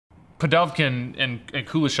Podovkin and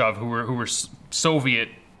Kuleshov, who were Soviet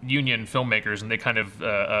Union filmmakers, and they kind of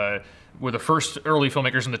were the first early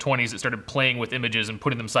filmmakers in the 20s that started playing with images and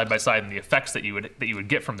putting them side by side, and the effects that you would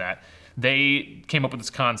get from that. They came up with this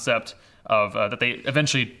concept of that they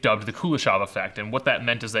eventually dubbed the Kuleshov Effect, and what that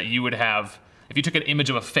meant is that you would have, if you took an image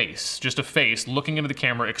of a face, just a face looking into the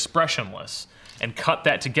camera, expressionless, and cut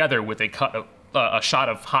that together with a shot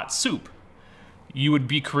of hot soup, you would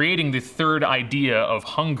be creating the third idea of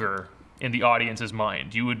hunger in the audience's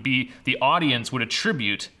mind. The audience would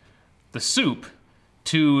attribute the soup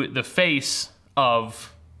to the face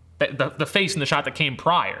of the face in the shot that came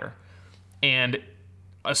prior, and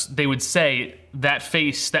they would say that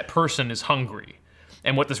face, that person is hungry.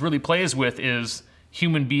 And what this really plays with is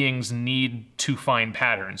human beings need to find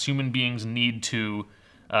patterns. Human beings need to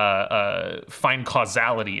find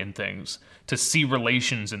causality in things, to see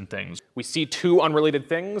relations in things. We see two unrelated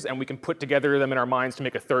things, and we can put together them in our minds to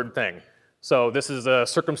make a third thing. So this is a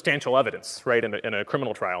circumstantial evidence, right, in a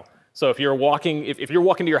criminal trial. So if you're walking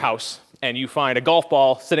to your house and you find a golf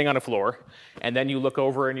ball sitting on a floor, and then you look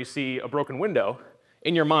over and you see a broken window,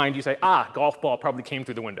 in your mind you say, golf ball probably came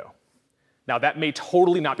through the window. Now that may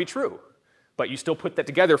totally not be true, but you still put that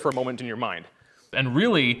together for a moment in your mind. And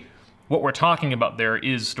really, what we're talking about there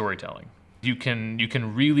is storytelling. You can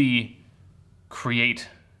really create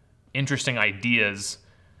interesting ideas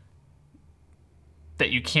that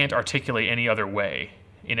you can't articulate any other way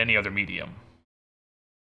in any other medium.